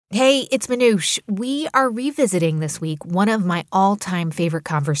Hey, it's Manoush. We are revisiting this week one of my all-time favorite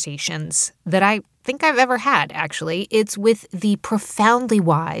conversations that I think I've ever had, actually. It's with the profoundly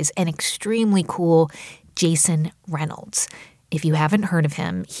wise and extremely cool Jason Reynolds. If you haven't heard of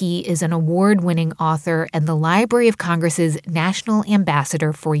him, he is an award-winning author and the Library of Congress's National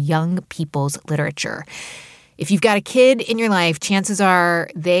Ambassador for Young People's Literature. If you've got a kid in your life, chances are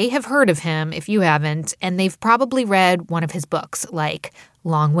they have heard of him if you haven't, and they've probably read one of his books like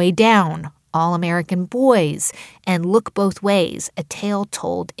Long Way Down, All American Boys, and Look Both Ways, A Tale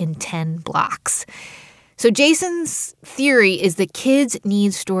Told in 10 Blocks. So Jason's theory is that kids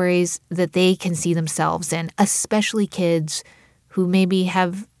need stories that they can see themselves in, especially kids who maybe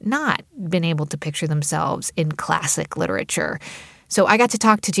have not been able to picture themselves in classic literature. So I got to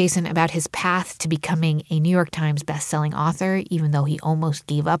talk to Jason about his path to becoming a New York Times bestselling author, even though he almost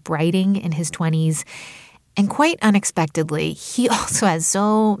gave up writing in his 20s. And quite unexpectedly, he also has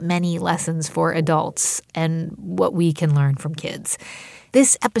so many lessons for adults and what we can learn from kids.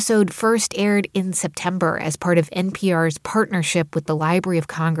 This episode first aired in September as part of NPR's partnership with the Library of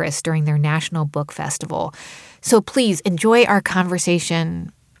Congress during their National Book Festival. So please enjoy our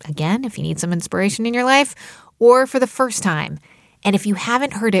conversation, again, if you need some inspiration in your life, or for the first time. And if you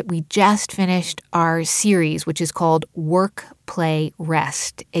haven't heard it, we just finished our series, which is called Work, Play,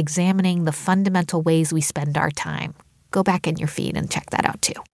 Rest, examining the fundamental ways we spend our time. Go back in your feed and check that out,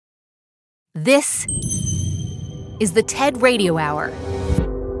 too. This is the TED Radio Hour.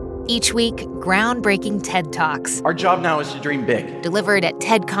 Each week, groundbreaking TED Talks. Our job now is to dream big. Delivered at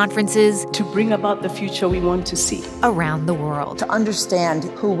TED conferences. To bring about the future we want to see. Around the world. To understand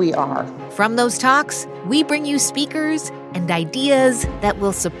who we are. From those talks, we bring you speakers and ideas that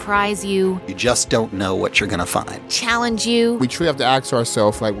will surprise you. You just don't know what you're going to find. Challenge you. We truly have to ask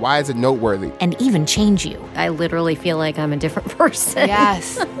ourselves, why is it noteworthy? And even change you. I literally feel like I'm a different person.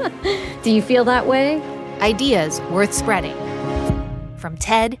 Yes. Do you feel that way? Ideas worth spreading. From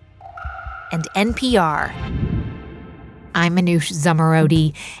TED and NPR. I'm Manoush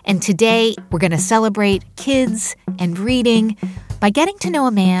Zomorodi, and today we're going to celebrate kids and reading by getting to know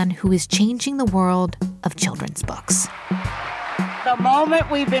a man who is changing the world of children's books. The moment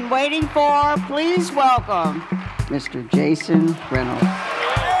we've been waiting for, please welcome Mr. Jason Reynolds.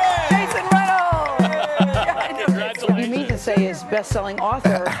 Jason Reynolds! What you mean to say is best-selling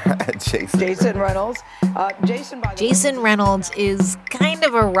author Jason Reynolds. Jason Reynolds is kind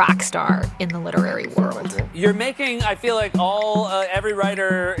of a rock star in the literary world. You're making, I feel like, every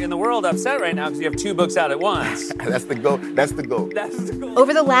writer in the world upset right now because you have two books out at once. That's the goal.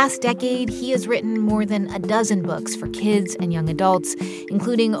 Over the last decade, he has written more than a dozen books for kids and young adults,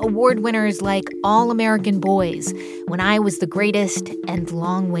 including award winners like All American Boys, When I Was the Greatest, and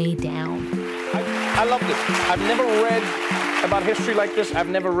Long Way Down. I love this. I've never read about history like this. I've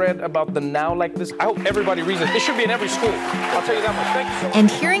never read about the now like this. I hope everybody reads it. It should be in every school. I'll tell you that much. Thank you so much. And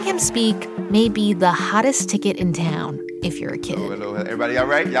hearing him speak may be the hottest ticket in town if you're a kid. Hello. Everybody all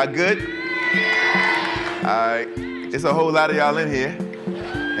right? Y'all good? All right. There's a whole lot of y'all in here.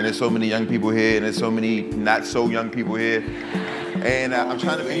 And there's so many young people here, and there's so many not so young people here. And I'm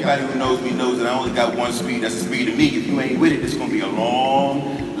trying to, anybody who knows me knows that I only got one speed. That's the speed of me. If you ain't with it, it's going to be a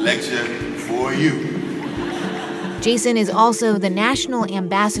long lecture for you. Jason is also the National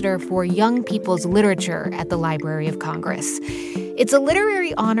Ambassador for Young People's Literature at the Library of Congress. It's a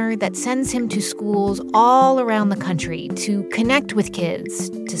literary honor that sends him to schools all around the country to connect with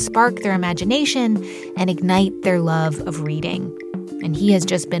kids, to spark their imagination and ignite their love of reading. And he has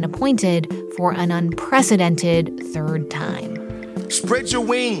just been appointed for an unprecedented third time. Spread your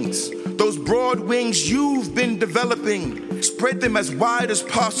wings, those broad wings you've been developing. Spread them as wide as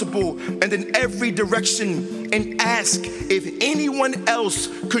possible and in every direction, and ask if anyone else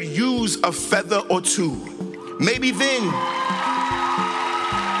could use a feather or two. Maybe then,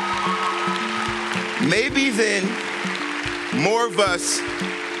 more of us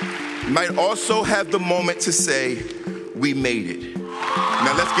might also have the moment to say, we made it.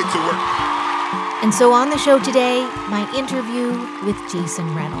 Now let's get to work. And so on the show today, my interview with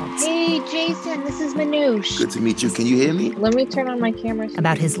Jason Reynolds. Hey, Jason, this is Manoush. Good to meet you. Can you hear me? Let me turn on my camera.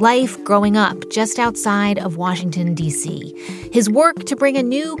 About his life growing up just outside of Washington, D.C., his work to bring a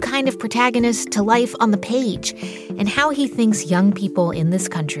new kind of protagonist to life on the page, and how he thinks young people in this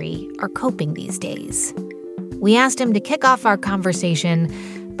country are coping these days. We asked him to kick off our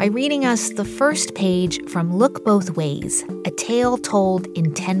conversation by reading us the first page from Look Both Ways, A Tale Told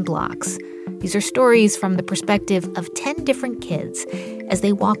in 10 Blocks. These are stories from the perspective of 10 different kids as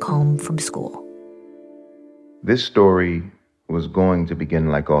they walk home from school. This story was going to begin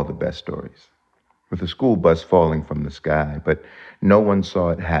like all the best stories. with a school bus falling from the sky, but no one saw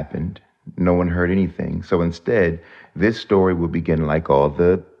it happen. No one heard anything. So instead, this story will begin like all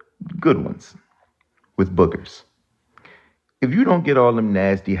the good ones, with boogers. If you don't get all them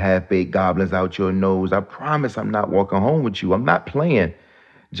nasty half-baked goblins out your nose, I promise I'm not walking home with you. I'm not playing.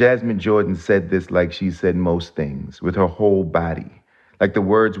 Jasmine Jordan said this like she said most things, with her whole body. Like the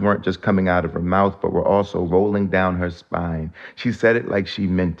words weren't just coming out of her mouth, but were also rolling down her spine. She said it like she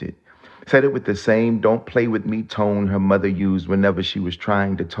meant it. Said it with the same don't play with me tone her mother used whenever she was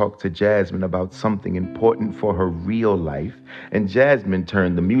trying to talk to Jasmine about something important for her real life. And Jasmine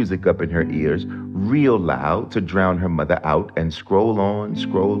turned the music up in her ears real loud to drown her mother out and scroll on,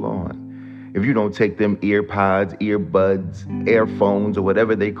 scroll on. If you don't take them ear pods, earbuds, earphones, or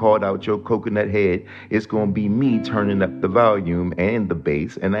whatever they called out your coconut head, it's going to be me turning up the volume and the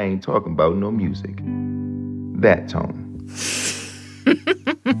bass, and I ain't talking about no music. That tone.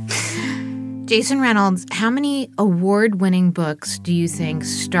 Jason Reynolds, how many award-winning books do you think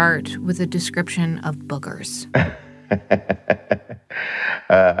start with a description of boogers?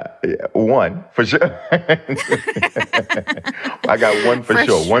 One, for sure. I got one for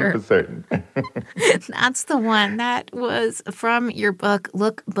sure, one for certain. That's the one. That was from your book,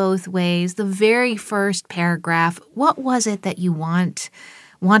 Look Both Ways, the very first paragraph. What was it that you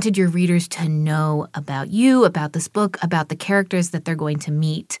wanted your readers to know about you, about this book, about the characters that they're going to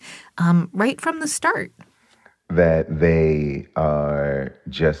meet right from the start? That they are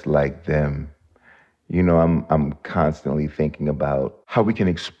just like them. You know, I'm constantly thinking about how we can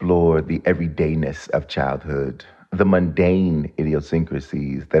explore the everydayness of childhood, the mundane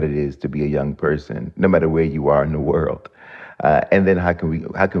idiosyncrasies that it is to be a young person, no matter where you are in the world. And then how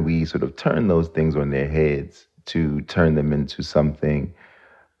can we sort of turn those things on their heads to turn them into something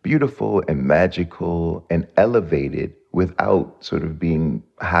beautiful and magical and elevated without sort of being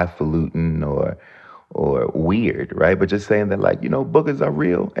highfalutin or weird, right? But just saying that, like, you know, boogers are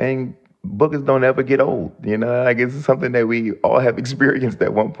real and boogers don't ever get old. You know, I guess it's something that we all have experienced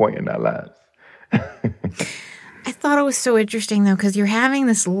at one point in our lives. I thought it was so interesting, though, because you're having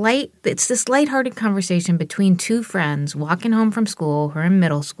this lighthearted conversation between two friends walking home from school who are in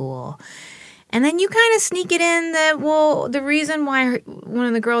middle school. And then you kind of sneak it in that, well, the reason why one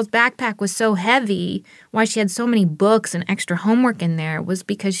of the girls' backpack was so heavy, why she had so many books and extra homework in there, was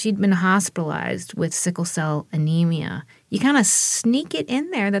because she'd been hospitalized with sickle cell anemia. You kind of sneak it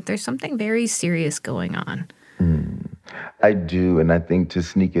in there that there's something very serious going on. I do, and I think to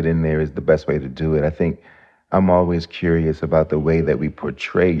sneak it in there is the best way to do it. I think I'm always curious about the way that we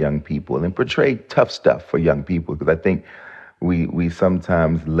portray young people and portray tough stuff for young people, because I think we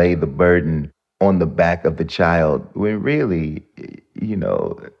sometimes lay the burden on the back of the child when really, you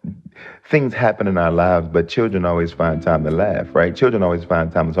know, things happen in our lives, but children always find time to laugh, right? Children always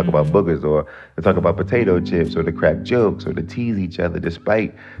find time to talk about boogers or to talk about potato chips or to crack jokes or to tease each other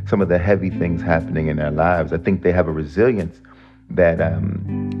despite some of the heavy things happening in their lives. I think they have a resilience that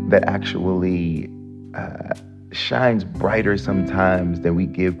actually shines brighter sometimes than we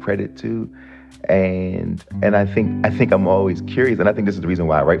give credit to. And I think I'm always curious, and I think this is the reason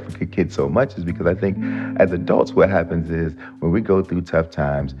why I write for kids so much, is because I think as adults what happens is when we go through tough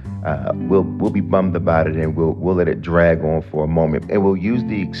times, we'll be bummed about it and we'll let it drag on for a moment, and we'll use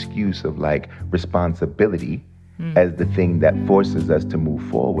the excuse of like responsibility as the thing that forces us to move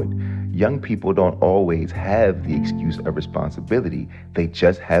forward. Young people don't always have the excuse of responsibility. They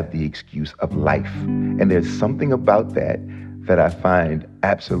just have the excuse of life. And there's something about that I find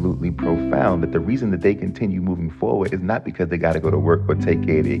absolutely profound, that the reason that they continue moving forward is not because they got to go to work or take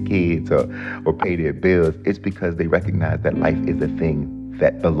care of their kids or pay their bills. It's because they recognize that life is a thing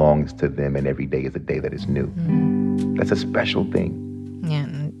that belongs to them and every day is a day that is new. That's a special thing. Yeah,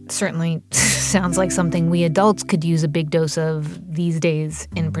 and certainly sounds like something we adults could use a big dose of these days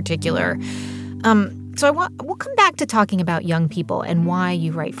in particular. So we'll come back to talking about young people and why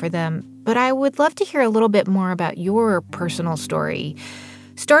you write for them, but I would love to hear a little bit more about your personal story,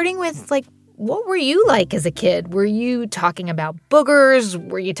 starting with, like, what were you like as a kid? Were you talking about boogers?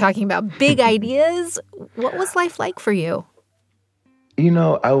 Were you talking about big ideas? What was life like for you? You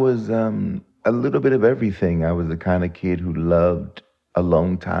know, I was a little bit of everything. I was the kind of kid who loved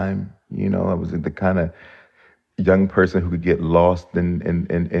alone time. You know, I was the kind of young person who could get lost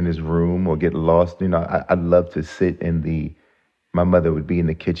in his room or get lost. You know, I'd love to sit my mother would be in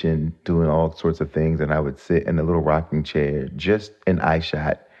the kitchen doing all sorts of things, and I would sit in a little rocking chair, just in eye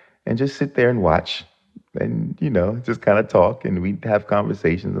shot, and just sit there and watch and, you know, just kind of talk, and we'd have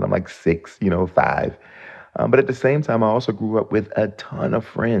conversations, and I'm like 6, 5. But at the same time, I also grew up with a ton of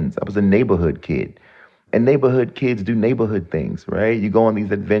friends. I was a neighborhood kid. And neighborhood kids do neighborhood things, right? You go on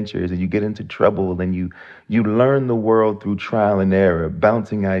these adventures and you get into trouble and you learn the world through trial and error,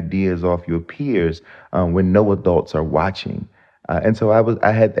 bouncing ideas off your peers when no adults are watching. And so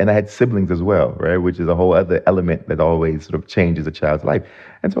I had siblings as well, right? Which is a whole other element that always sort of changes a child's life.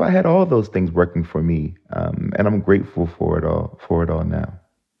 And so I had all those things working for me, and I'm grateful for it all now.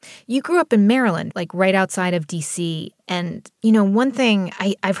 You grew up in Maryland, like right outside of D.C. And, one thing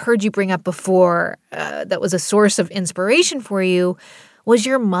I've heard you bring up before that was a source of inspiration for you was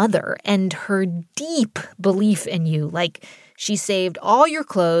your mother and her deep belief in you. Like, she saved all your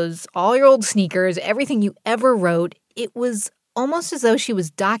clothes, all your old sneakers, everything you ever wrote. It was almost as though she was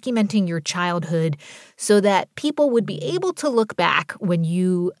documenting your childhood so that people would be able to look back when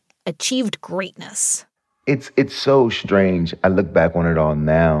you achieved greatness. It's so strange. I look back on it all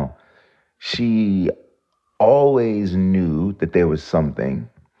now. She always knew that there was something.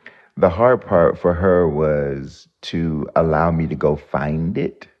 The hard part for her was to allow me to go find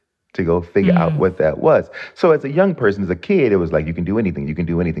it, to go figure out what that was. So as a young person, as a kid, it was like, you can do anything, you can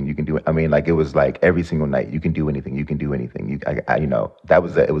do anything, you can do it. I mean, like, it was like every single night, you can do anything, you can do anything.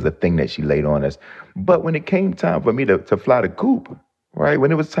 It was a thing that she laid on us. But when it came time for me to fly the coop, right?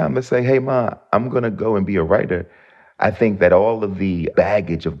 When it was time to say, hey, Ma, I'm going to go and be a writer, I think that all of the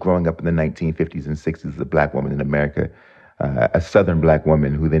baggage of growing up in the 1950s and 60s as a black woman in America, a Southern black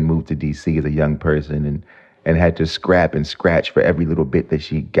woman who then moved to D.C. as a young person and had to scrap and scratch for every little bit that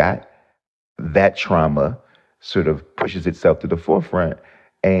she got, that trauma sort of pushes itself to the forefront.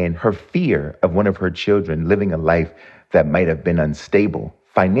 And her fear of one of her children living a life that might have been unstable,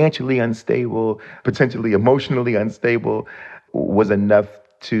 financially unstable, potentially emotionally unstable, was enough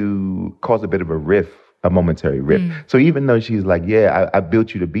to cause a bit of a momentary rift. So even though she's like, yeah, I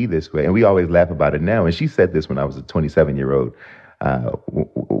built you to be this way, and we always laugh about it now, and she said this when I was a 27-year-old,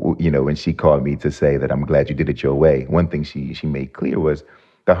 when she called me to say that I'm glad you did it your way. One thing she made clear was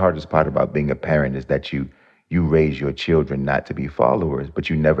the hardest part about being a parent is that you raise your children not to be followers, but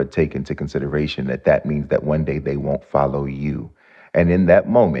you never take into consideration that means that one day they won't follow you. And in that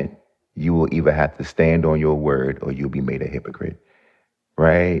moment, you will either have to stand on your word or you'll be made a hypocrite,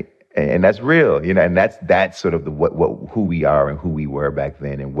 right? And that's real, and that's sort of who we are and who we were back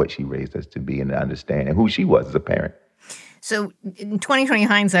then and what she raised us to be and to understand and who she was as a parent. So in 2020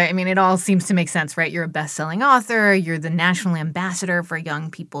 hindsight, I mean, it all seems to make sense, right? You're a best-selling author. You're the national ambassador for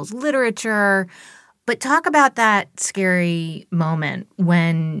young people's literature. But talk about that scary moment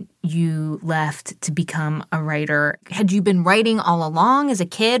when you left to become a writer. Had you been writing all along as a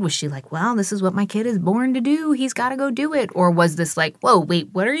kid? Was she like, well, this is what my kid is born to do. He's got to go do it. Or was this like, whoa, wait,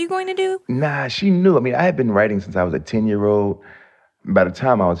 what are you going to do? Nah, she knew. I mean, I had been writing since I was a 10-year-old. By the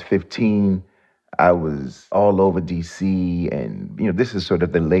time I was 15, I was all over D.C. And, this is sort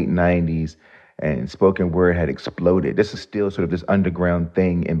of the late 90s. And spoken word had exploded. This is still sort of this underground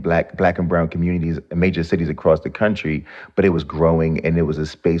thing in black and brown communities, major cities across the country, but it was growing and it was a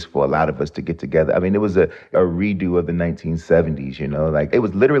space for a lot of us to get together. I mean, it was a redo of the 1970s, like it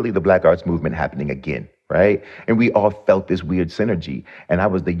was literally the Black Arts Movement happening again, right? And we all felt this weird synergy. And I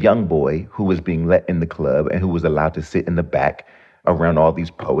was the young boy who was being let in the club and who was allowed to sit in the back around all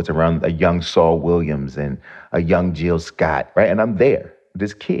these poets, around a young Saul Williams and a young Jill Scott, right? And I'm there,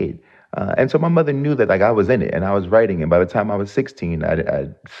 this kid. And so my mother knew that I was in it and I was writing. And by the time I was 16, I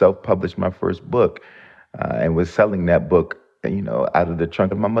self-published my first book and was selling that book, out of the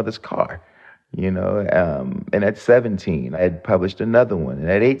trunk of my mother's car, and at 17, I had published another one. And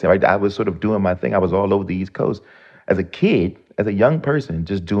at 18, I was sort of doing my thing. I was all over the East Coast as a kid, as a young person,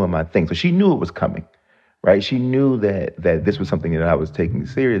 just doing my thing. So she knew it was coming, right? She knew that this was something that I was taking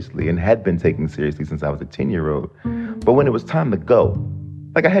seriously and had been taking seriously since I was a 10-year-old. But when it was time to go,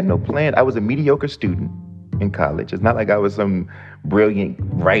 I had no plan. I was a mediocre student in college. It's not like I was some brilliant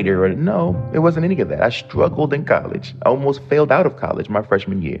writer. No, it wasn't any of that. I struggled in college. I almost failed out of college my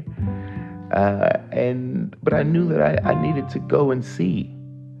freshman year. But I knew that I needed to go and see,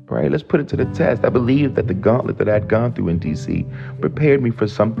 right? Let's put it to the test. I believed that the gauntlet that I'd gone through in D.C. prepared me for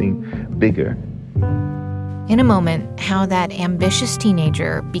something bigger. In a moment, how that ambitious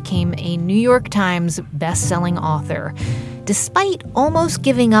teenager became a New York Times best-selling author, despite almost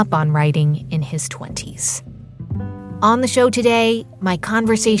giving up on writing in his 20s. On the show today, my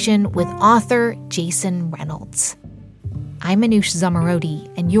conversation with author Jason Reynolds. I'm Manoush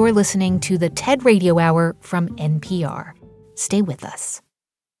Zomorodi, and you're listening to the TED Radio Hour from NPR. Stay with us.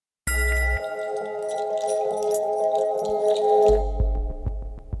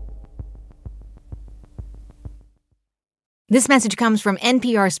 This message comes from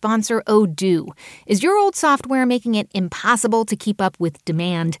NPR sponsor Odoo. Is your old software making it impossible to keep up with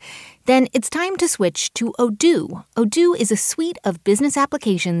demand? Then it's time to switch to Odoo. Odoo is a suite of business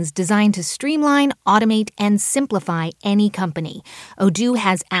applications designed to streamline, automate, and simplify any company. Odoo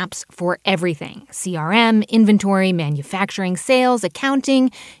has apps for everything: CRM, inventory, manufacturing, sales,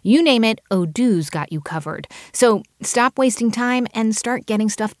 accounting, you name it, Odoo's got you covered. So stop wasting time and start getting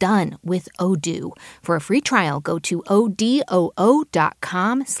stuff done with Odoo. For a free trial, go to odoo.com/NPR.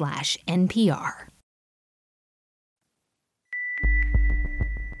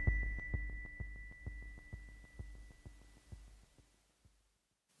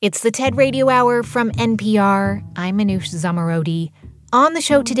 It's the TED Radio Hour from NPR. I'm Manoush Zomorodi. On the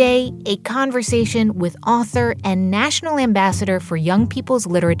show today, a conversation with author and National Ambassador for Young People's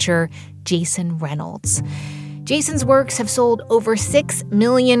Literature, Jason Reynolds. Jason's works have sold over 6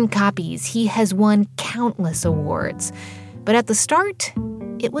 million copies. He has won countless awards. But at the start,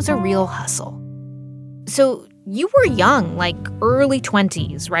 it was a real hustle. So you were young, like early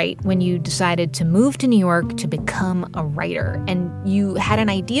 20s, right, when you decided to move to New York to become a writer. And you had an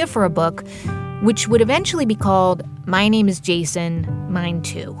idea for a book, which would eventually be called My Name is Jason, Mine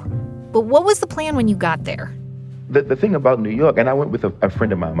Too. But what was the plan when you got there? The thing about New York, and I went with a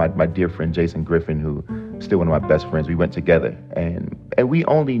friend of mine, my dear friend Jason Griffin, who is still one of my best friends. We went together, and we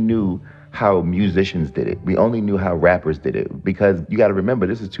only knew how musicians did it. We only knew how rappers did it, because you got to remember,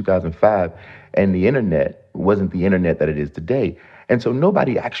 this is 2005, and the internet wasn't the internet that it is today. And so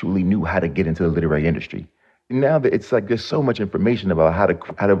nobody actually knew how to get into the literary industry. Now that it's like there's so much information about how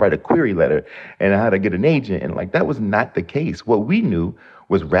to write a query letter and how to get an agent, and like that was not the case. What we knew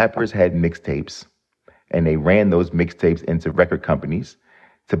was rappers had mixtapes, and they ran those mixtapes into record companies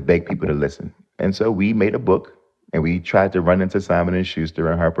to beg people to listen. And so we made a book, and we tried to run into Simon & Schuster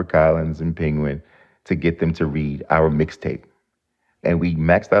and HarperCollins and Penguin to get them to read our mixtape. And we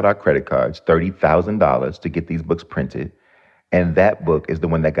maxed out our credit cards, $30,000 to get these books printed. And that book is the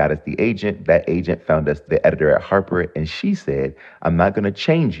one that got us the agent. That agent found us the editor at Harper, and she said, I'm not going to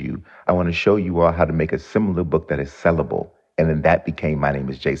change you. I want to show you all how to make a similar book that is sellable. And then that became My Name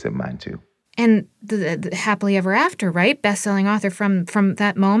is Jason, Mine Too. And the happily ever after, right? Best-selling author from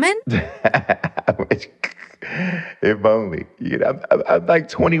that moment? If only. You know, I'm like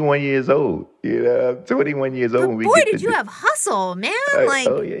 21 years old. You know, I'm 21 years old. But boy, did you have hustle, man.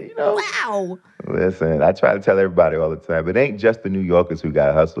 Oh, yeah, you know. Wow. Listen, I try to tell everybody all the time, it ain't just the New Yorkers who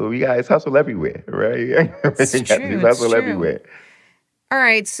got hustle. It's hustle everywhere, right? It's true. Hustle everywhere. All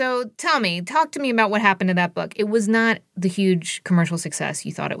right, so talk to me about what happened to that book. It was not the huge commercial success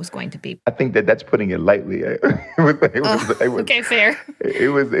you thought it was going to be. I think that's putting it lightly. Okay, fair.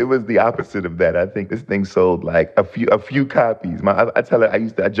 It was the opposite of that. I think this thing sold like a few copies.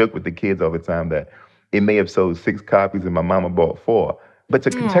 I joke with the kids all the time that it may have sold 6 copies and my mama bought 4. But to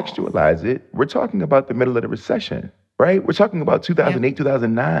contextualize it, we're talking about the middle of the recession. Right? We're talking about 2008,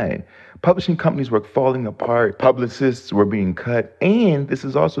 2009. Publishing companies were falling apart. Publicists were being cut. And this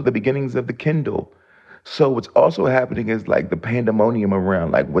is also the beginnings of the Kindle. So what's also happening is like the pandemonium around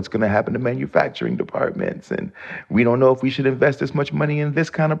like what's going to happen to manufacturing departments. And we don't know if we should invest this much money in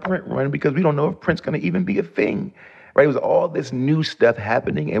this kind of print run because we don't know if print's going to even be a thing. Right? It was all this new stuff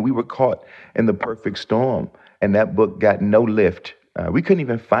happening, and we were caught in the perfect storm. And that book got no lift. We couldn't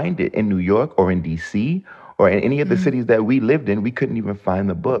even find it in New York or in D.C., or in any of the cities that we lived in. We couldn't even find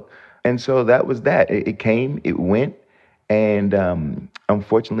the book. And so that was that. It came, it went, and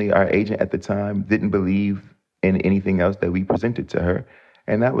unfortunately, our agent at the time didn't believe in anything else that we presented to her.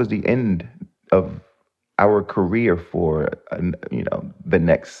 And that was the end of our career for, the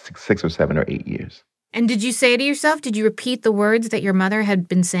next 6 or 7 or 8 years. And did you say to yourself, did you repeat the words that your mother had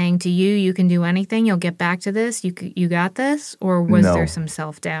been saying to you, you can do anything, you'll get back to this, you got this? Or was there some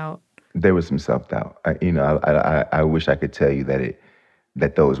self-doubt? There was some self-doubt. I wish I could tell you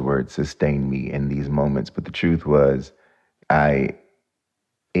that those words sustained me in these moments, but the truth was,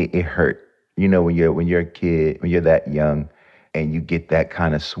 it hurt. You know, when you're a kid, when you're that young, and you get that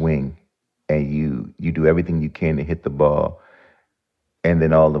kind of swing, and you do everything you can to hit the ball, and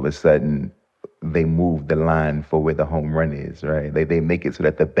then all of a sudden they move the line for where the home run is. Right? They make it so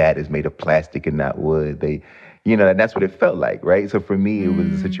that the bat is made of plastic and not wood. And that's what it felt like, right? So for me, it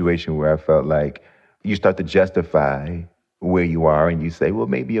was a situation where I felt like you start to justify where you are, and you say, well,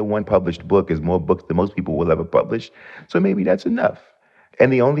 maybe a one published book is more books than most people will ever publish, so maybe that's enough.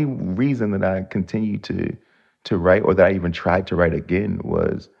 And the only reason that I continued to write, or that I even tried to write again,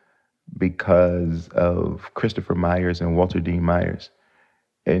 was because of Christopher Myers and Walter Dean Myers.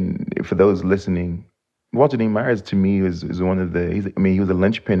 And for those listening, Walter Dean Myers to me is one of he was a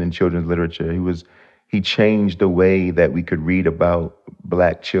linchpin in children's literature. He changed the way that we could read about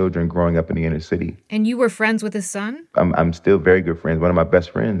Black children growing up in the inner city. And you were friends with his son? I'm still very good friends. One of my best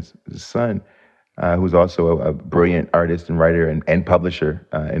friends, his son, who's also a brilliant artist and writer and publisher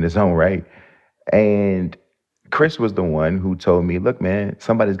in his own right. And Chris was the one who told me, look, man,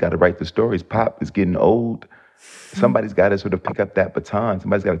 somebody's got to write the stories. Pop is getting old. Somebody's got to sort of pick up that baton.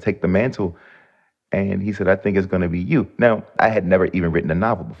 Somebody's got to take the mantle. And he said, I think it's going to be you. Now, I had never even written a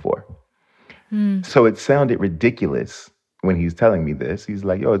novel before. So it sounded ridiculous when he's telling me this. He's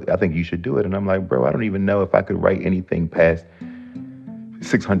like, yo, I think you should do it. And I'm like, bro, I don't even know if I could write anything past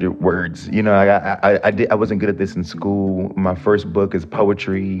 600 words. You know, I wasn't good at this in school. My first book is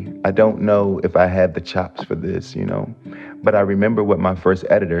poetry. I don't know if I had the chops for this, you know. But I remember what my first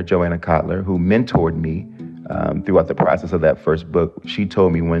editor, Joanna Kotler, who mentored me throughout the process of that first book, she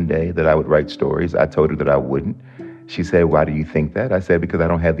told me one day that I would write stories. I told her that I wouldn't. She said, why do you think that? I said, because I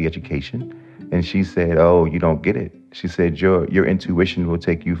don't have the education. And she said, oh, you don't get it. She said, your intuition will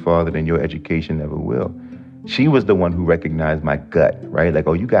take you farther than your education ever will. She was the one who recognized my gut, right? Like,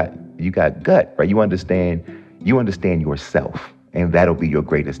 oh, you got gut, right? You understand yourself, and that'll be your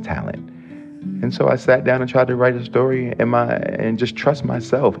greatest talent. And so I sat down and tried to write a story and just trust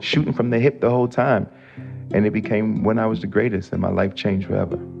myself, shooting from the hip the whole time. And it became When I Was the Greatest, and my life changed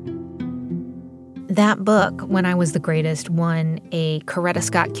forever. That book, When I Was the Greatest, won a Coretta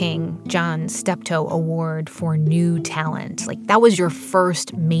Scott King John Steptoe Award for New Talent. Like, that was your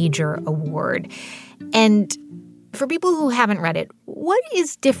first major award. And for people who haven't read it, what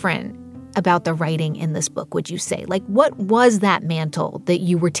is different about the writing in this book, would you say? Like, what was that mantle that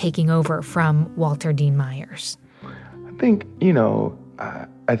you were taking over from Walter Dean Myers? I think, you know,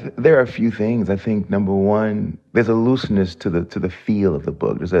 there are a few things. I think, number one, there's a looseness to the feel of the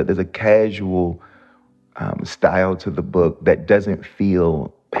book. There's a casual style to the book that doesn't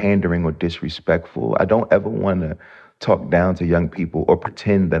feel pandering or disrespectful. I don't ever want to talk down to young people or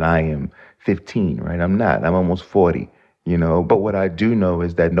pretend that I am 15, right? I'm not. I'm almost 40, you know. But what I do know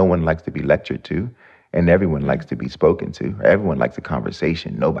is that no one likes to be lectured to, and everyone likes to be spoken to. Everyone likes a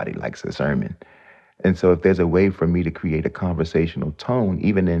conversation. Nobody likes a sermon. And so if there's a way for me to create a conversational tone,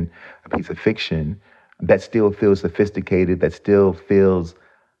 even in a piece of fiction, that still feels sophisticated, that still feels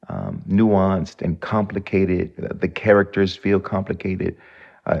nuanced and complicated, the characters feel complicated,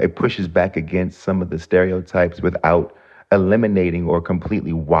 it pushes back against some of the stereotypes without eliminating or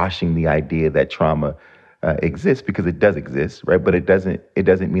completely washing the idea that trauma exists, because it does exist, right? But it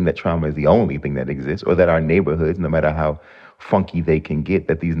doesn't mean that trauma is the only thing that exists, or that our neighborhoods, no matter how funky they can get,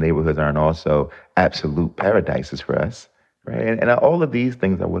 that these neighborhoods aren't also absolute paradises for us, right? And all of these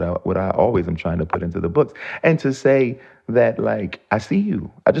things are what I always am trying to put into the books. And to say that, like, I see you.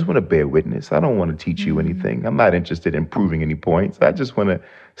 I just want to bear witness. I don't want to teach you anything. I'm not interested in proving any points. I just want to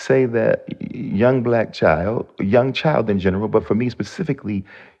say that young child in general, but for me specifically,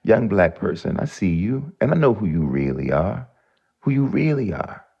 young Black person, I see you, and I know who you really are,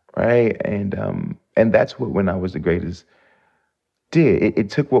 right? And that's what When I Was the Greatest did. It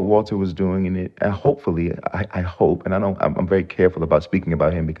took what Walter was doing, and hopefully, I hope, and I'm very careful about speaking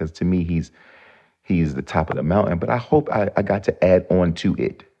about him, because to me, he's the top of the mountain, but I hope I got to add on to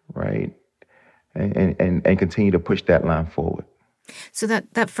it, right? And continue to push that line forward. So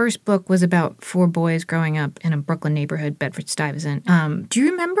that first book was about 4 boys growing up in a Brooklyn neighborhood, Bedford-Stuyvesant. Do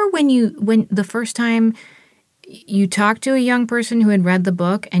you remember when the first time you talked to a young person who had read the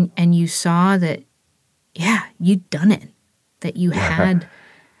book and you saw that, yeah, you'd done it, that you had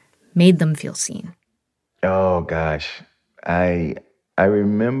made them feel seen? Oh, gosh. I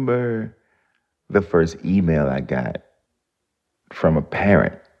remember the first email I got from a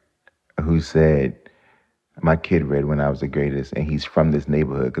parent who said, my kid read When I Was the Greatest, and he's from this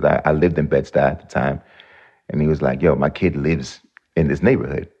neighborhood, because I lived in Bed-Stuy at the time. And he was like, yo, my kid lives in this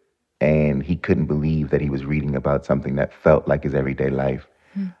neighborhood. And he couldn't believe that he was reading about something that felt like his everyday life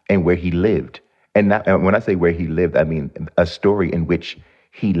and where he lived. And when I say where he lived, I mean a story in which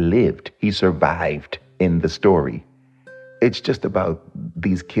he lived. He survived in the story. It's just about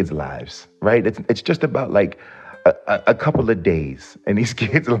these kids' lives, right? It's just about like a couple of days in these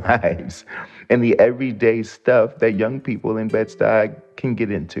kids' lives and the everyday stuff that young people in Bed-Stuy can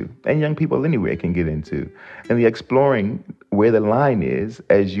get into, and young people anywhere can get into, and the exploring where the line is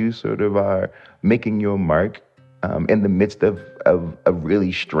as you sort of are making your mark in the midst of a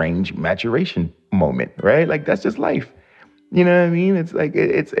really strange maturation moment, right? Like, that's just life. You know what I mean? It's like,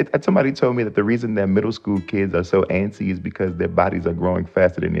 it's somebody told me that the reason that middle school kids are so antsy is because their bodies are growing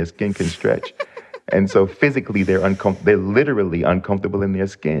faster than their skin can stretch. And so physically, they're literally uncomfortable in their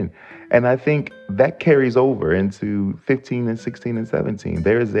skin. And I think that carries over into 15 and 16 and 17.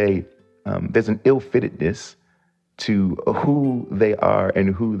 There is a There's an ill-fittedness to who they are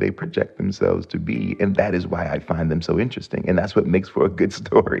and who they project themselves to be. And that is why I find them so interesting. And that's what makes for a good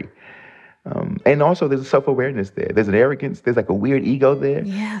story. And also there's a self-awareness there. There's an arrogance. There's like a weird ego there.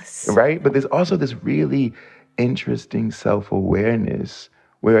 Yes. Right? But there's also this really interesting self-awareness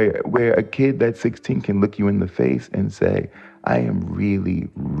where a kid that's 16 can look you in the face and say, I am really,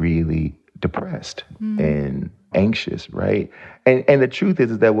 really depressed and anxious, right? And the truth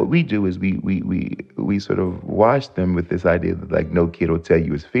is that what we do is we sort of wash them with this idea that like no kid will tell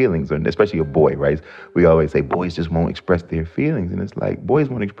you his feelings, and especially a boy, right? We always say boys just won't express their feelings, and it's like boys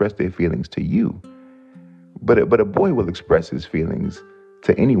won't express their feelings to you, but a boy will express his feelings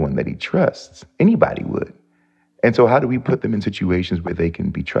to anyone that he trusts. Anybody would. And so how do we put them in situations where they can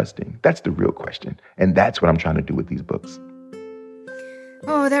be trusting? That's the real question, and that's what I'm trying to do with these books.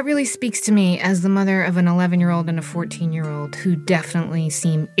 Oh, that really speaks to me as the mother of an 11-year-old and a 14-year-old who definitely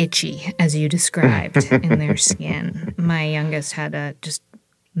seem itchy, as you described, in their skin. My youngest had a just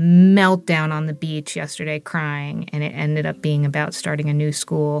meltdown on the beach yesterday crying, and it ended up being about starting a new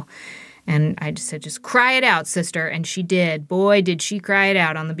school. And I just said, just cry it out, sister. And she did. Boy, did she cry it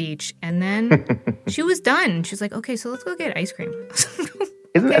out on the beach. And then she was done. She was like, okay, so let's go get ice cream.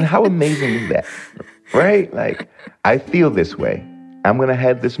 And how amazing is that? Right? Like, I feel this way. I'm going to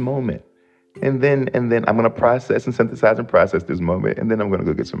have this moment. And then I'm going to process and synthesize and process this moment. And then I'm going to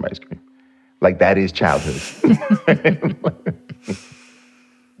go get some ice cream. Like, that is childhood.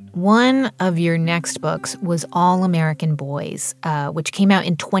 One of your next books was All American Boys, which came out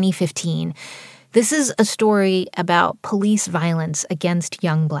in 2015. This is a story about police violence against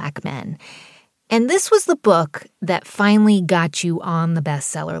young Black men. And this was the book that finally got you on the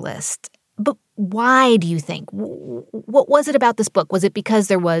bestseller list. But why do you think? What was it about this book? Was it because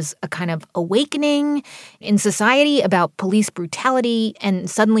there was a kind of awakening in society about police brutality, and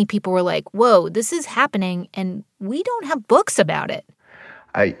suddenly people were like, whoa, this is happening, and we don't have books about it?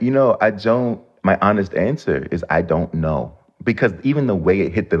 My honest answer is I don't know. Because even the way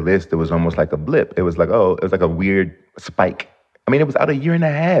it hit the list, it was almost like a blip. It was like, it was like a weird spike. I mean, it was out a year and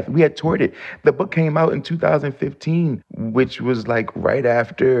a half. We had toured it. The book came out in 2015, which was like right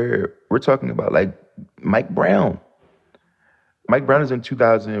after, we're talking about like Mike Brown. Mike Brown is in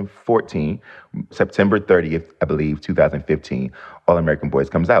 2014, September 30th, I believe, 2015, All American Boys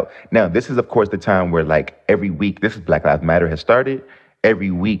comes out. Now, this is, of course, the time where like every week, this is Black Lives Matter has started.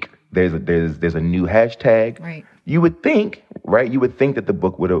 Every week, there's a new hashtag. Right. You would think, right? You would think that the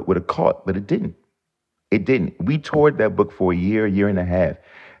book would have caught, but it didn't. It didn't. We toured that book for a year and a half,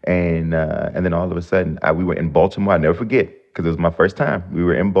 and then all of a sudden, we were in Baltimore. I'll never forget, because it was my first time. We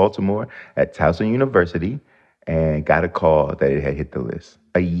were in Baltimore at Towson University, and got a call that it had hit the list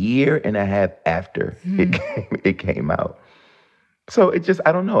a year and a half after it came out. So it just,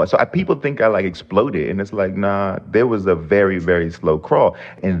 I don't know. So people think I like exploded, and it's like, nah, there was a very, very slow crawl.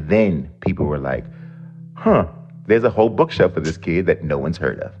 And then people were like, there's a whole bookshelf for this kid that no one's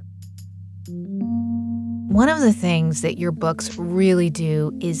heard of. One of the things that your books really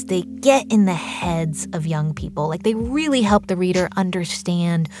do is they get in the heads of young people. Like, they really help the reader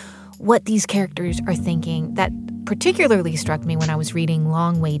understand what these characters are thinking. That particularly struck me when I was reading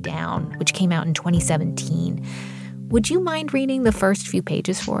Long Way Down, which came out in 2017. Would you mind reading the first few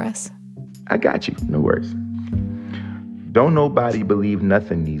pages for us? I got you. No worries. Don't nobody believe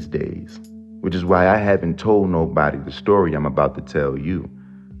nothing these days, which is why I haven't told nobody the story I'm about to tell you.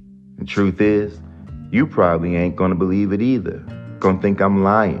 The truth is, you probably ain't gonna believe it either. Gonna think I'm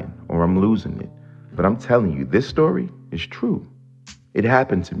lying or I'm losing it. But I'm telling you, this story is true. It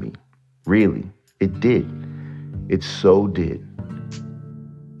happened to me. Really, it did. It so did.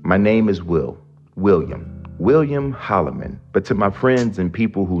 My name is William Holloman. But to my friends and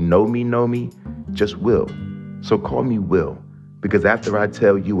people who know me, just Will. So call me Will, because after I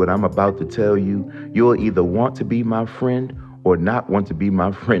tell you what I'm about to tell you, you'll either want to be my friend or not want to be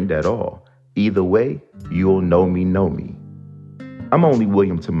my friend at all. Either way, you'll know me. I'm only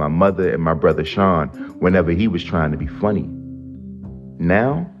William to my mother and my brother Sean whenever he was trying to be funny.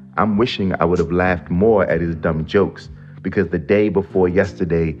 Now, I'm wishing I would have laughed more at his dumb jokes, because the day before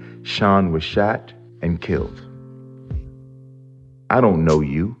yesterday, Sean was shot and killed. I don't know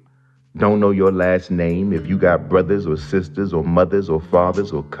you. Don't know your last name, if you got brothers or sisters or mothers or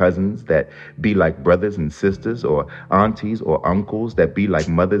fathers or cousins that be like brothers and sisters, or aunties or uncles that be like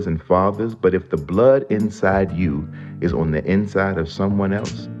mothers and fathers. But if the blood inside you is on the inside of someone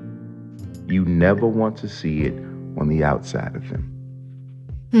else, you never want to see it on the outside of them.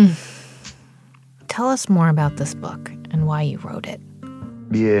 Tell us more about this book and why you wrote it.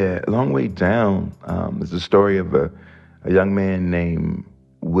 Yeah, Long Way Down is the story of a young man named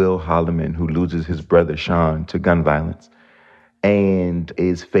Will Holloman, who loses his brother Sean to gun violence and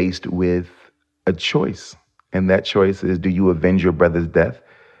is faced with a choice. And that choice is, do you avenge your brother's death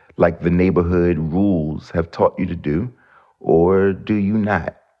like the neighborhood rules have taught you to do, or do you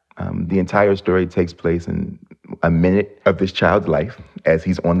not? The entire story takes place in a minute of this child's life as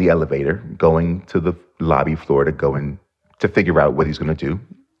he's on the elevator going to the lobby floor to figure out what he's going to do.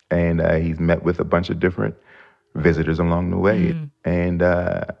 And he's met with a bunch of different visitors along the way. And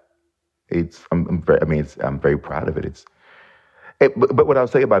I'm very proud of it. But what I'll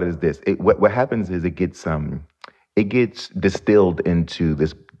say about it is this: what happens is it gets distilled into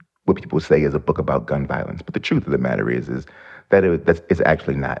this, what people say is a book about gun violence. But the truth of the matter is that it's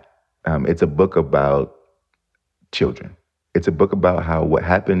actually not. It's a book about children. It's a book about how what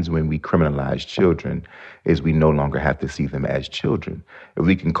happens when we criminalize children is we no longer have to see them as children. If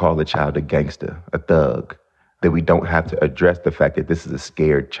we can call a child a gangster, a thug, then we don't have to address the fact that this is a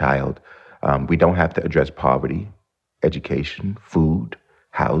scared child. We don't have to address poverty, education, food,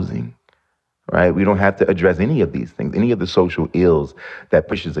 housing, right? We don't have to address any of these things, any of the social ills that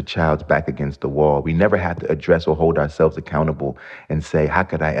pushes a child's back against the wall. We never have to address or hold ourselves accountable and say, how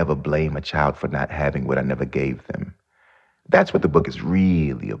could I ever blame a child for not having what I never gave them? That's what the book is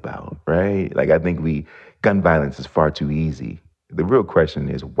really about, right? Like, I think gun violence is far too easy. The real question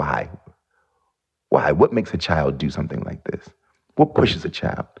is why? Why? What makes a child do something like this? What pushes a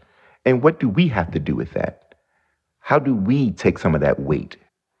child? And what do we have to do with that? How do we take some of that weight?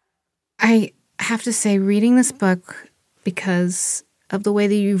 I have to say, reading this book, because of the way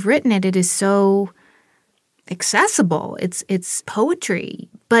that you've written it, it is so accessible. It's poetry.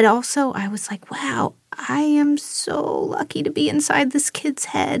 But also, I was like, wow, I am so lucky to be inside this kid's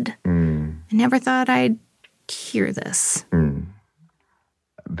head. I never thought I'd hear this.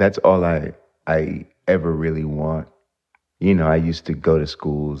 That's all I ever really want. You know, I used to go to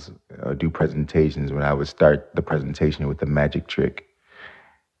schools, do presentations, when I would start the presentation with a magic trick.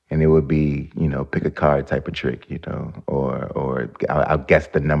 And it would be, pick a card type of trick, or I'll guess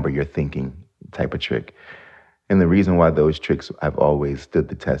the number you're thinking type of trick. And the reason why those tricks have always stood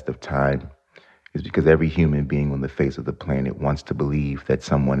the test of time is because every human being on the face of the planet wants to believe that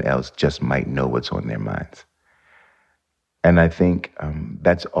someone else just might know what's on their minds. And I think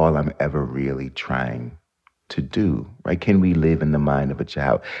that's all I'm ever really trying to do, right? Can we live in the mind of a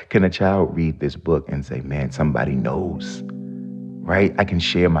child? Can a child read this book and say, man, somebody knows, right? I can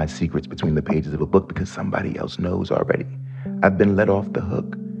share my secrets between the pages of a book because somebody else knows already. I've been let off the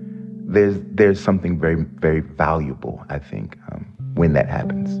hook. There's something very, very valuable, I think, when that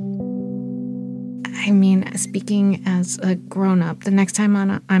happens. I mean, speaking as a grown-up, the next time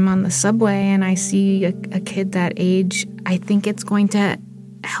I'm on the subway and I see a kid that age, I think it's going to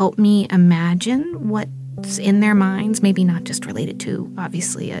help me imagine what's in their minds, maybe not just related to,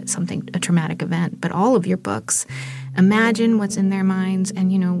 obviously, a traumatic event, but all of your books. Imagine what's in their minds. And,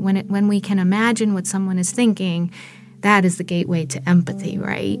 when we can imagine what someone is thinking, that is the gateway to empathy,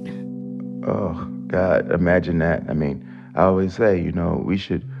 right? Oh, God, imagine that. I mean, I always say,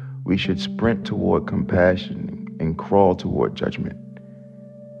 we should sprint toward compassion and crawl toward judgment,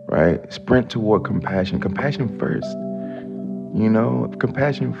 right? Sprint toward compassion first.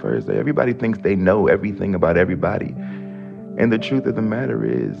 Compassion first. Everybody thinks they know everything about everybody. And the truth of the matter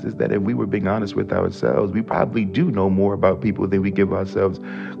is that if we were being honest with ourselves, we probably do know more about people than we give ourselves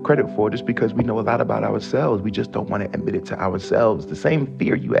credit for, just because we know a lot about ourselves. We just don't want to admit it to ourselves. The same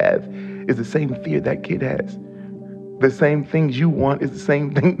fear you have is the same fear that kid has. The same things you want is the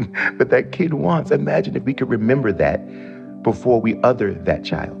same thing that kid wants. Imagine if we could remember that before we other that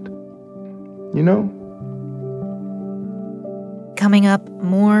child. Coming up,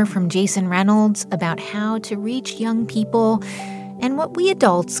 more from Jason Reynolds about how to reach young people and what we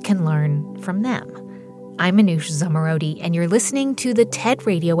adults can learn from them. I'm Manoush Zomorodi, and you're listening to the TED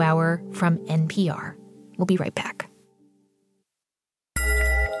Radio Hour from NPR. We'll be right back.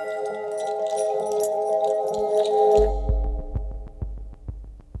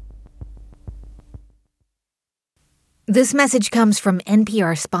 This message comes from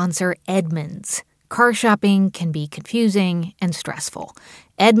NPR sponsor Edmunds. Car shopping can be confusing and stressful.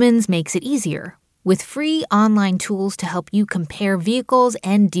 Edmunds makes it easier with free online tools to help you compare vehicles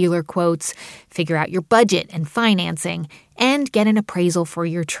and dealer quotes, figure out your budget and financing, and get an appraisal for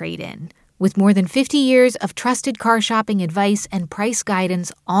your trade-in. With more than 50 years of trusted car shopping advice and price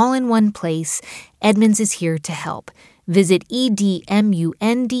guidance all in one place, Edmunds is here to help. Visit edmunds.com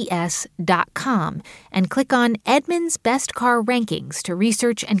and click on Edmunds Best Car Rankings to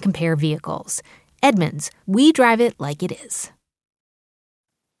research and compare vehicles. Edmunds, we drive it like it is.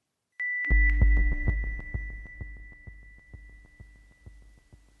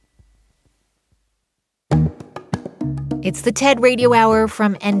 It's the TED Radio Hour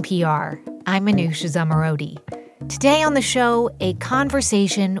from NPR. I'm Manoush Zomorodi. Today on the show, a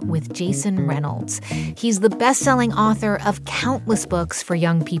conversation with Jason Reynolds. He's the best-selling author of countless books for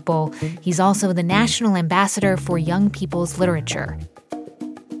young people. He's also the National Ambassador for Young People's Literature.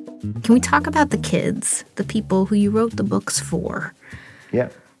 Can we talk about the kids, the people who you wrote the books for? Yeah.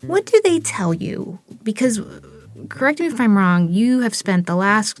 What do they tell you? Because, correct me if I'm wrong, you have spent the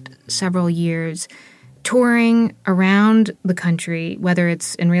last several years touring around the country, whether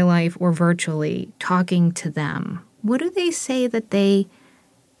it's in real life or virtually, talking to them. What do they say that they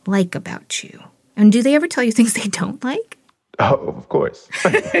like about you? And do they ever tell you things they don't like? Oh, of course.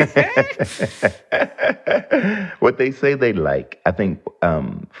 What they say they like, I think,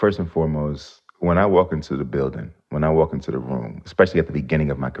 first and foremost, when I walk into the building, when I walk into the room, especially at the beginning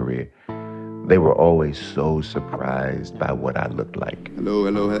of my career, they were always so surprised by what I looked like. Hello.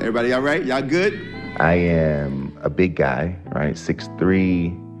 Everybody all right? Y'all good? I am a big guy, right?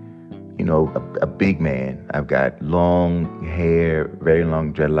 6'3", a big man. I've got long hair, very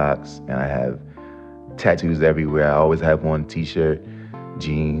long dreadlocks, and I have tattoos everywhere. I always have on t-shirt,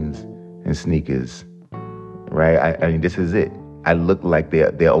 jeans, and sneakers, right? I mean, this is it. I look like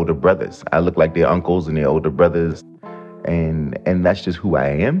their older brothers. I look like their uncles and their older brothers. And that's just who I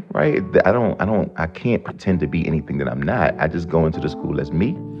am, right? I can't pretend to be anything that I'm not. I just go into the school as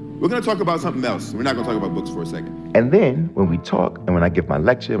me. We're going to talk about something else. We're not going to talk about books for a second. And then when we talk, and when I give my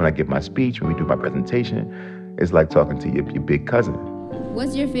lecture, when I give my speech, when we do my presentation, it's like talking to your big cousin.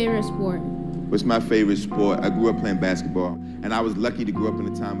 What's your favorite sport? What's my favorite sport? I grew up playing basketball, and I was lucky to grow up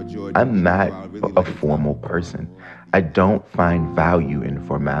in the time of Jordan. I'm not a formal person. I don't find value in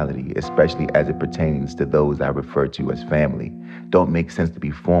formality, especially as it pertains to those I refer to as family. Don't make sense to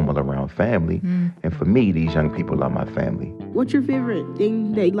be formal around family. And for me, these young people are my family. What's your favorite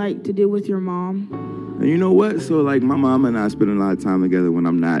thing they like to do with your mom? And you know what? So, my mom and I spend a lot of time together when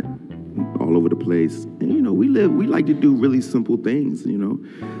I'm not all over the place. And, we like to do really simple things,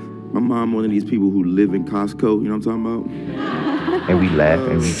 My mom, one of these people who live in Costco, you know what I'm talking about? And we laugh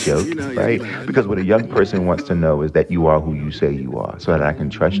and we joke, right? Because what a young person wants to know is that you are who you say you are, so that I can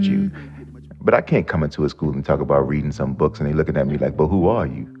trust you. But I can't come into a school and talk about reading some books and they looking at me like, but who are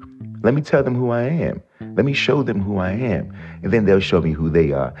you? Let me tell them who I am. Let me show them who I am. And then they'll show me who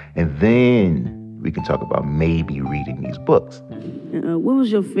they are. And then we can talk about maybe reading these books. What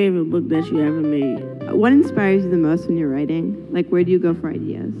was your favorite book that you ever made? What inspires you the most when you're writing? Where do you go for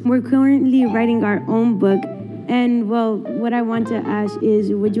ideas? We're currently writing our own book. And, what I want to ask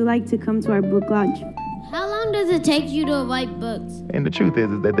is, would you like to come to our book launch? How long does it take you to write books? And the truth is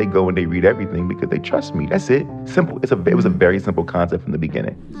that they go and they read everything because they trust me. That's it. Simple. It was a very simple concept from the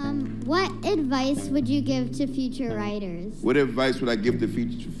beginning. What advice would you give to future writers? What advice would I give to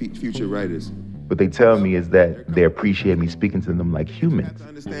future writers? What they tell me is that they appreciate me speaking to them like humans. You have to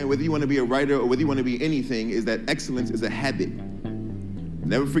understand, whether you want to be a writer or whether you want to be anything, is that excellence is a habit.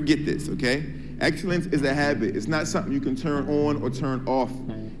 Never forget this, okay? Excellence is a habit. It's not something you can turn on or turn off.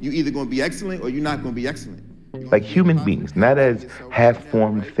 You're either going to be excellent or you're not going to be excellent. Like human beings, not as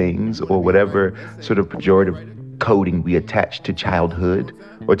half-formed things or whatever sort of pejorative coding we attach to childhood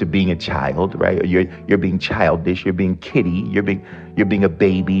or to being a child, right? Or you're being childish, you're being kiddie, you're being a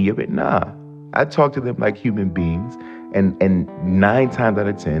baby. Nah. I talk to them like human beings, and 9 times out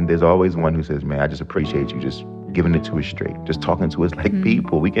of 10, there's always one who says, man, I just appreciate you just giving it to us straight, just talking to us like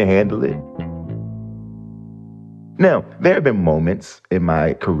people. We can handle it. Now, there have been moments in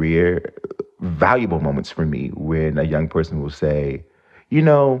my career, valuable moments for me, when a young person will say,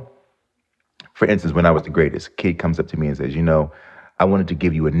 for instance, when I was the greatest, a kid comes up to me and says, I wanted to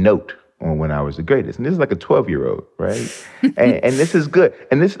give you a note on when I was the greatest. And this is like a 12-year-old, right? and this is good.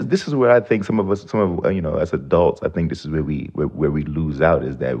 And this is where I think some of us, as adults, I think this is where we lose out,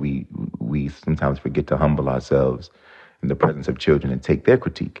 is that we sometimes forget to humble ourselves in the presence of children and take their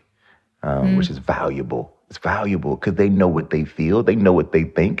critique, which is valuable. It's valuable because they know what they feel. They know what they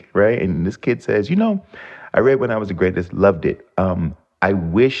think, right? And this kid says, I read When I Was the Greatest, loved it. I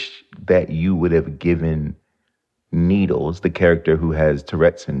wish that you would have given Needles, the character who has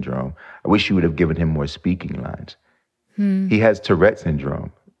Tourette syndrome, I wish you would have given him more speaking lines. He has Tourette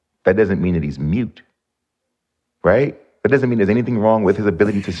syndrome. That doesn't mean that he's mute, right? That doesn't mean there's anything wrong with his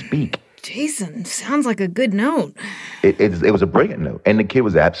ability to speak. Jason, sounds like a good note. It was a brilliant note. And the kid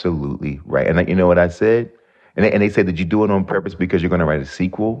was absolutely right. And you know what I said? And they said, did you do it on purpose because you're going to write a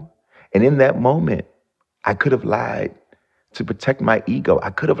sequel? And in that moment, I could have lied to protect my ego. I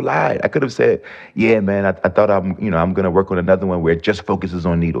could have lied. I could have said, yeah, man, I thought I'm going to work on another one where it just focuses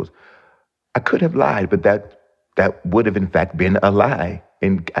on needles. I could have lied, but that would have in fact been a lie.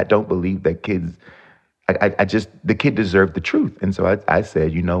 And I don't believe that kids I just, the kid deserved the truth. And so I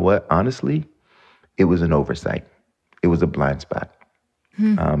said, you know what? Honestly, it was an oversight. It was a blind spot.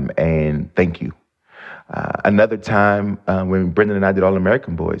 And thank you. Another time when Brendan and I did All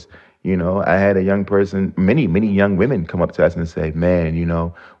American Boys, you know, I had a young person, many young women come up to us and say, man, you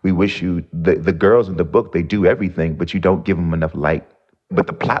know, we wish you, the girls in the book, they do everything, but you don't give them enough light. But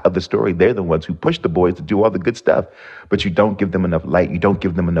the plot of the story, they're the ones who push the boys to do all the good stuff, but you don't give them enough light. You don't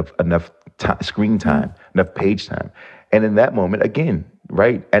give them enough screen time, enough page time. And in that moment, again,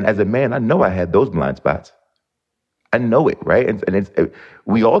 right? And as a man, I know I had those blind spots. I know it, right? And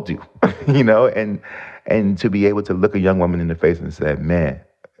we all do, you know? And to be able to look a young woman in the face and say, man,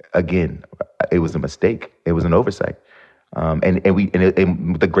 again, it was a mistake. It was an oversight. And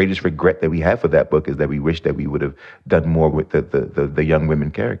the greatest regret that we have for that book is that we wish that we would have done more with the young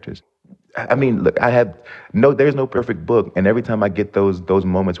women characters. I mean, look, there's no perfect book. And every time I get those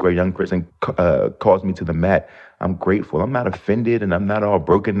moments where a young person calls me to the mat, I'm grateful. I'm not offended and I'm not all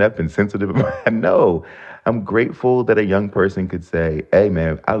broken up and sensitive. No, I'm grateful that a young person could say, hey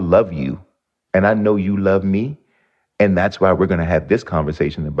man, I love you and I know you love me. And that's why we're going to have this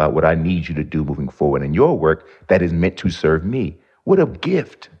conversation about what I need you to do moving forward in your work that is meant to serve me. What a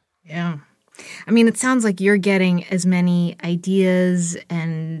gift. Yeah. I mean, it sounds like you're getting as many ideas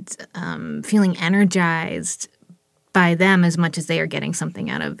and feeling energized by them as much as they are getting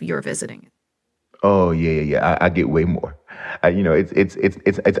something out of your visiting. Oh, yeah. I get way more.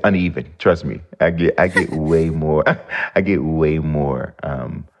 It's uneven. Trust me. I get way more. I get way more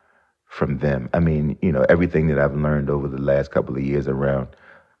from them. I mean, you know, everything that I've learned over the last couple of years around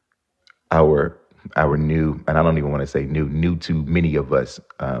our new, and I don't even want to say new to many of us,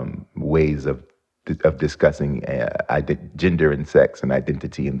 ways of discussing gender and sex and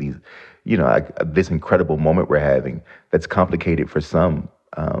identity and these, you know, like this incredible moment we're having that's complicated for some.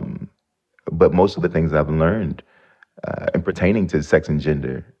 But most of the things I've learned in pertaining to sex and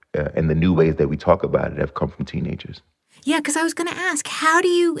gender and the new ways that we talk about it have come from teenagers. Yeah, because I was going to ask, how do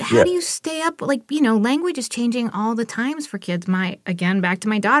you stay up? Like, you know, language is changing all the times for kids. Again, back to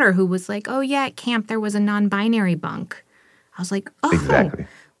my daughter who was like, oh, yeah, at camp there was a non-binary bunk. I was like, oh, exactly.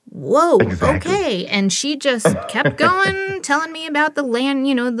 Whoa, exactly. Okay. And she just kept going, telling me about the land,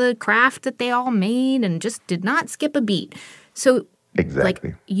 you know, the craft that they all made and just did not skip a beat. So, like,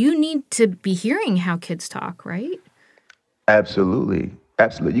 you need to be hearing how kids talk, right? Absolutely.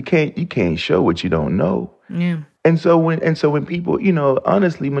 You can't show what you don't know. Yeah. And so when people, you know,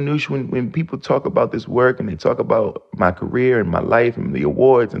 honestly, Manoush, when people talk about this work and they talk about my career and my life and the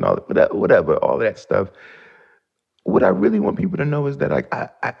awards and all whatever, all that stuff, what I really want people to know is that I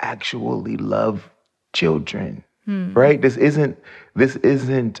actually love children, right? This isn't,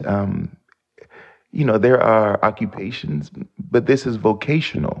 you know, there are occupations, but this is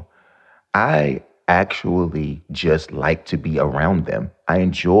vocational. I actually just like to be around them. I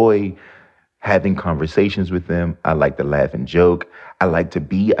enjoy having conversations with them. I like to laugh and joke. I like to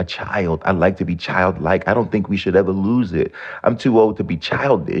be a child. I like to be childlike. I don't think we should ever lose it. I'm too old to be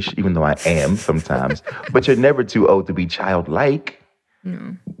childish, even though I am sometimes. But you're never too old to be childlike.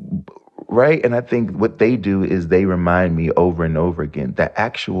 No. Right? And I think what they do is they remind me over and over again that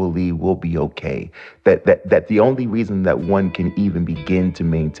actually we'll be okay. That the only reason that one can even begin to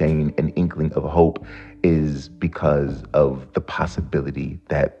maintain an inkling of hope is because of the possibility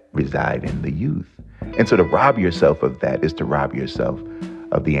that reside in the youth. And so to rob yourself of that is to rob yourself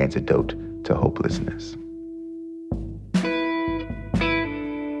of the antidote to hopelessness.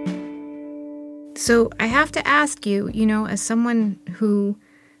 So I have to ask you, you know, as someone who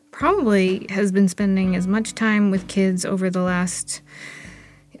probably has been spending as much time with kids over the last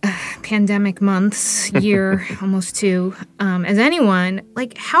pandemic months, year, almost two, as anyone,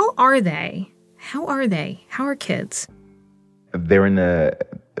 like, how are they? How are kids? They're in a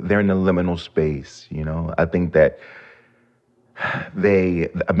liminal space, you know. I think that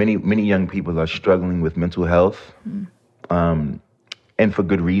many young people are struggling with mental health, and for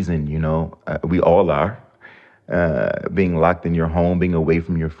good reason, you know. We all are. Being locked in your home, being away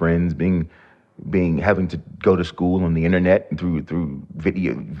from your friends, having to go to school on the internet through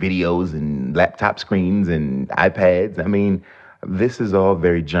videos and laptop screens and iPads. I mean, this is all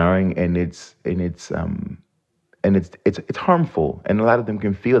very jarring, and it's harmful. And a lot of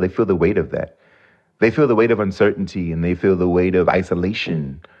them feel the weight of that. They feel the weight of uncertainty, and they feel the weight of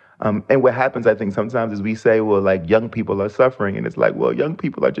isolation. And what happens, I think, sometimes is we say, well, like, young people are suffering, and it's like, well, young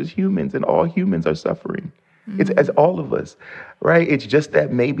people are just humans, and all humans are suffering. It's as all of us, right? It's just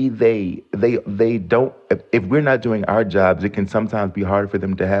that maybe they don't, if we're not doing our jobs, it can sometimes be hard for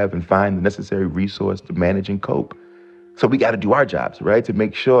them to have and find the necessary resource to manage and cope. So we got to do our jobs, right, to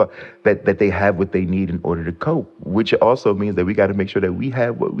make sure that they have what they need in order to cope, which also means that we got to make sure that we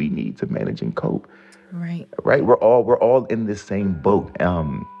have what we need to manage and cope. Right. Right? We're all in this same boat.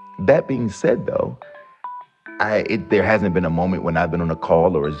 That being said, though, there hasn't been a moment when I've been on a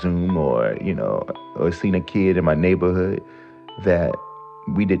call or a Zoom or seen a kid in my neighborhood that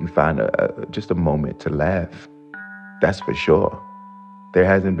we didn't find just a moment to laugh. That's for sure. There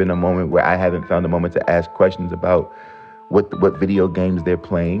hasn't been a moment where I haven't found a moment to ask questions about what video games they're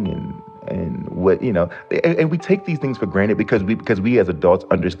playing and what, and we take these things for granted because we as adults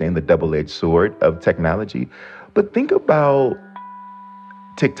understand the double-edged sword of technology. But think about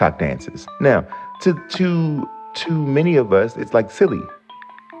TikTok dances. Now, to many of us, it's like silly.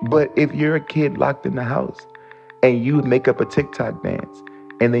 But if you're a kid locked in the house and you make up a TikTok dance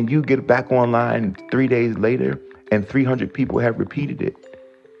and then you get back online 3 days later and 300 people have repeated it,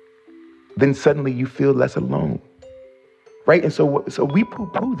 then suddenly you feel less alone. Right? And so we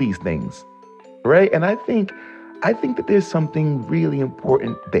poo-poo these things, right? And I think that there's something really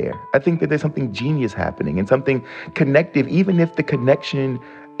important there. I think that there's something genius happening and something connective, even if the connection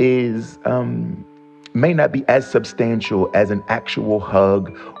is may not be as substantial as an actual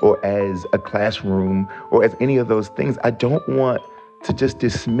hug or as a classroom or as any of those things. I don't want to just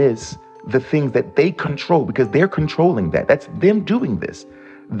dismiss the things that they control because they're controlling that. That's them doing this.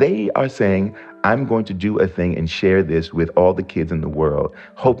 They are saying, I'm going to do a thing and share this with all the kids in the world,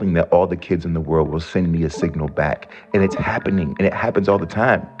 hoping that all the kids in the world will send me a signal back. And it's happening, and it happens all the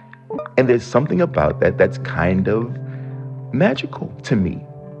time. And there's something about that that's kind of magical to me.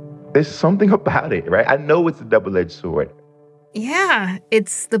 There's something about it, right? I know it's a double-edged sword. Yeah,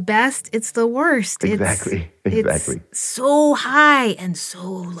 it's the best, it's the worst. Exactly. It's so high and so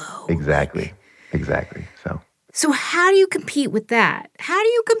low. Exactly. So how do you compete with that?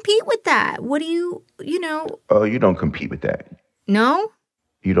 What do you? Oh, you don't compete with that. No?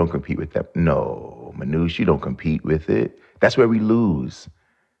 You don't compete with that. No, Manoush, you don't compete with it. That's where we lose,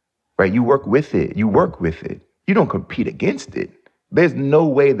 right? You work with it. You don't compete against it. There's no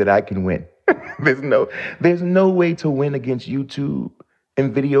way that I can win. There's no way to win against YouTube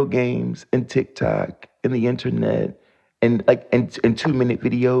and video games and TikTok and the internet and 2-minute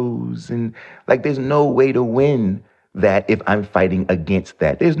videos and there's no way to win that if I'm fighting against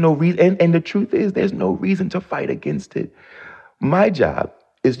that. There's no reason, and the truth is there's no reason to fight against it. My job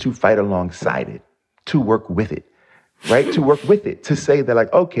is to fight alongside it, to work with it, right? To work with it, to say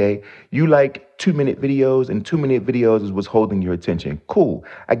that okay, you like 2-minute videos and 2-minute videos is what's holding your attention. Cool,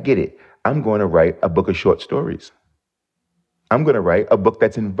 I get it. I'm going to write a book of short stories. I'm going to write a book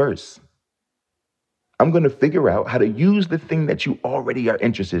that's in verse. I'm going to figure out how to use the thing that you already are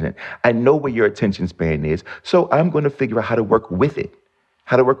interested in. I know where your attention span is, so I'm going to figure out how to work with it.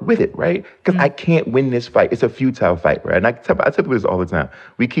 Right? Because I can't win this fight. It's a futile fight, right? And I tell people this all the time.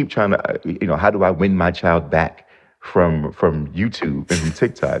 We keep trying to, how do I win my child back from YouTube and from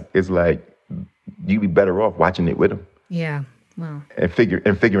TikTok? It's like, you'd be better off watching it with them. Yeah, well. And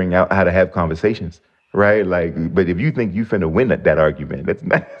figuring out how to have conversations. Right? But if you think you finna win that argument, that's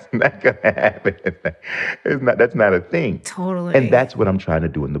not gonna happen. That's not a thing. Totally. And that's what I'm trying to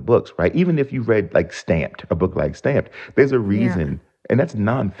do in the books, right? Even if you read Stamped, a book like Stamped, there's a reason, and that's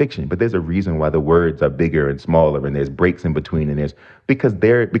nonfiction, but there's a reason why the words are bigger and smaller and there's breaks in between and because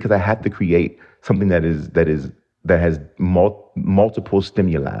I have to create something that has multiple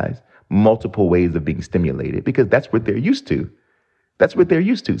stimuli, multiple ways of being stimulated, because that's what they're used to.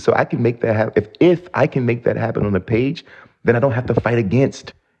 So I can make that happen. If I can make that happen on the page, then I don't have to fight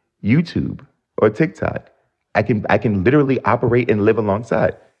against YouTube or TikTok. I can literally operate and live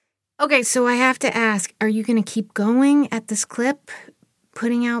alongside. Okay, so I have to ask, are you going to keep going at this clip?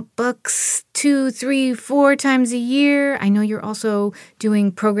 Putting out books 2, 3, 4 times a year? I know you're also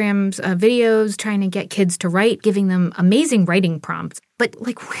doing programs, videos, trying to get kids to write, giving them amazing writing prompts. But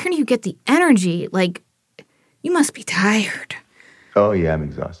where do you get the energy? You must be tired. Oh yeah, I'm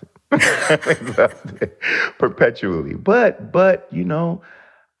exhausted. Perpetually. But I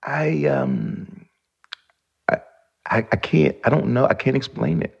can't, I don't know, I can't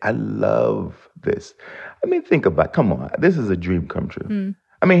explain it. I love this. Think about, come on, this is a dream come true.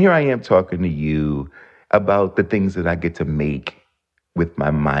 Here I am talking to you about the things that I get to make with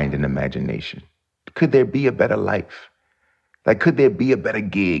my mind and imagination. Could there be a better life? Could there be a better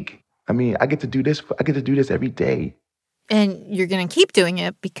gig? I get to do this every day. And you're going to keep doing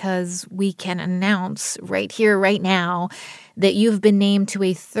it because we can announce right here, right now, that you've been named to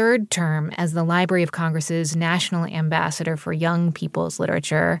a 3rd term as the Library of Congress's National Ambassador for Young People's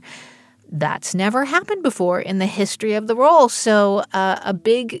Literature. That's never happened before in the history of the role. So a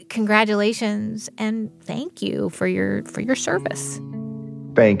big congratulations and thank you for your service.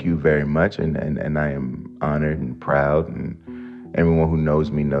 Thank you very much. And I am honored and proud. And everyone who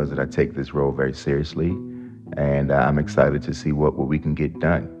knows me knows that I take this role very seriously. And I'm excited to see what we can get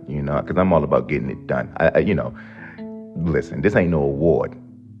done, because I'm all about getting it done. Listen, this ain't no award.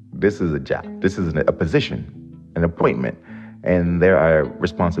 This is a job. This is a position, an appointment. And there are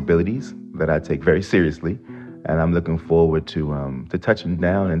responsibilities that I take very seriously, and I'm looking forward to touching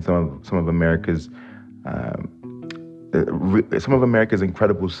down in some of America's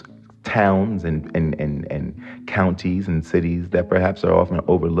incredible towns and counties and cities that perhaps are often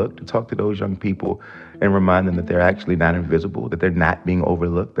overlooked. To talk to those young people and remind them that they're actually not invisible, that they're not being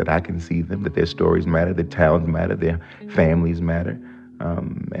overlooked, that I can see them, that their stories matter, their towns matter, their families matter,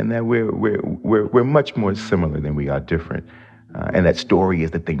 and that we're much more similar than we are different. And that story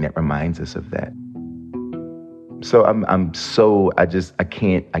is the thing that reminds us of that. So I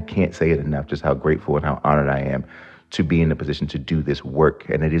can't say it enough, just how grateful and how honored I am to be in the position to do this work.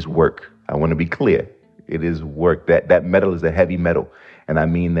 And it is work. I want to be clear. It is work. That medal is a heavy medal. And I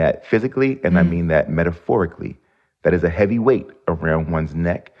mean that physically, and I mean that metaphorically. That is a heavy weight around one's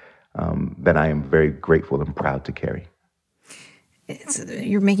neck that I am very grateful and proud to carry.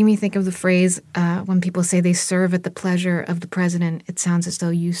 You're making me think of the phrase, when people say they serve at the pleasure of the president, it sounds as though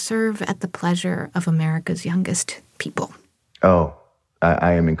you serve at the pleasure of America's youngest people. Oh,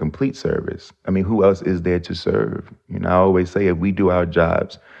 I am in complete service. I mean, who else is there to serve? I always say if we do our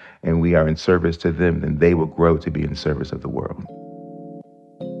jobs and we are in service to them, then they will grow to be in service of the world.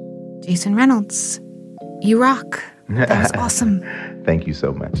 Jason Reynolds, you rock. That was awesome. Thank you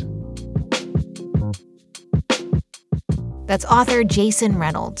so much. That's author Jason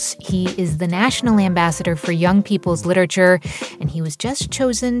Reynolds. He is the National Ambassador for Young People's Literature, and he was just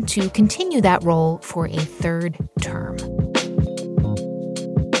chosen to continue that role for a third term.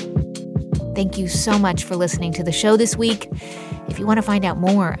 Thank you so much for listening to the show this week. If you want to find out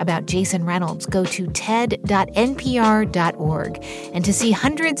more about Jason Reynolds, go to ted.npr.org. And to see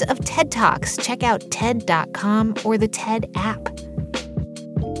hundreds of TED Talks, check out TED.com or the TED app.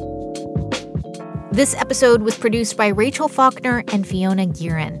 This episode was produced by Rachel Faulkner and Fiona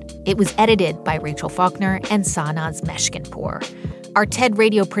Gearin. It was edited by Rachel Faulkner and Sanaz Meshkinpour. Our TED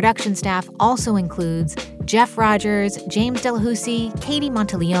Radio production staff also includes Jeff Rogers, James Delahousie, Katie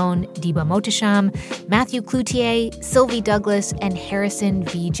Monteleone, Deba Mohtasham, Matthew Cloutier, Sylvie Douglas, and Harrison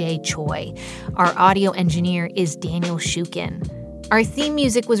V.J. Choi. Our audio engineer is Daniel Shukin. Our theme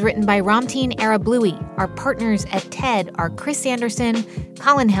music was written by Ramteen Arablouei. Our partners at TED are Chris Anderson,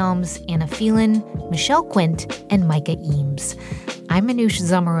 Colin Helms, Anna Phelan, Michelle Quint, and Micah Eames. I'm Manoush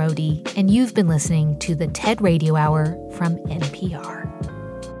Zomorodi, and you've been listening to the TED Radio Hour from NPR.